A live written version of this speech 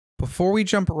Before we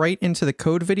jump right into the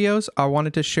code videos, I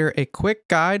wanted to share a quick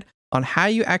guide on how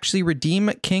you actually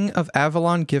redeem King of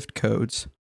Avalon gift codes.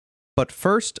 But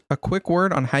first, a quick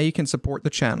word on how you can support the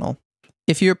channel.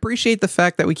 If you appreciate the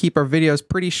fact that we keep our videos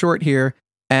pretty short here,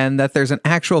 and that there's an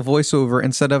actual voiceover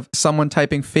instead of someone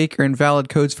typing fake or invalid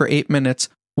codes for 8 minutes,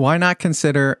 why not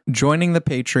consider joining the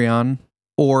Patreon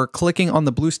or clicking on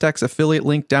the BlueStacks affiliate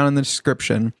link down in the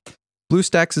description.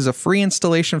 BlueStacks is a free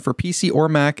installation for PC or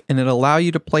Mac, and it'll allow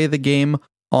you to play the game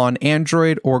on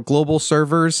Android or global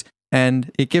servers,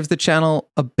 and it gives the channel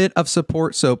a bit of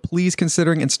support, so please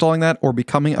consider installing that or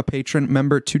becoming a patron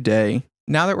member today.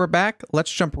 Now that we're back,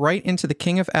 let's jump right into the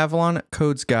King of Avalon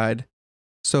codes guide.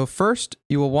 So first,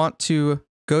 you will want to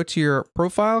go to your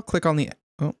profile, click on the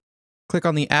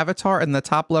avatar in the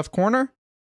top left corner,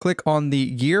 click on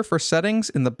the gear for settings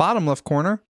in the bottom left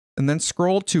corner, and then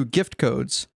scroll to gift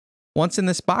codes. Once in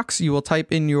this box, you will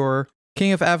type in your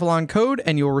King of Avalon code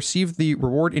and you will receive the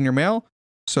reward in your mail.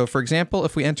 So for example,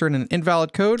 if we enter in an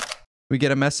invalid code, we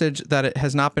get a message that it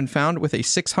has not been found with a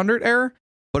 600 error.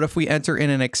 But if we enter in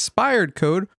an expired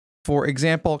code, for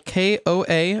example,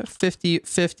 KOA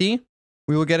 5050,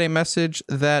 we will get a message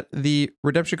that the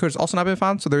redemption code has also not been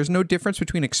found. So there's no difference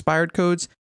between expired codes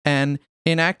and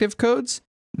inactive codes.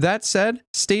 That said,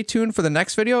 stay tuned for the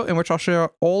next video in which I'll share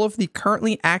all of the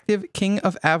currently active King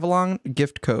of Avalon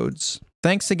gift codes.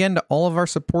 Thanks again to all of our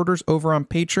supporters over on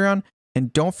Patreon,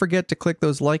 and don't forget to click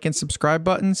those like and subscribe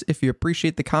buttons if you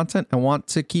appreciate the content and want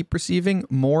to keep receiving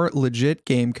more legit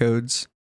game codes.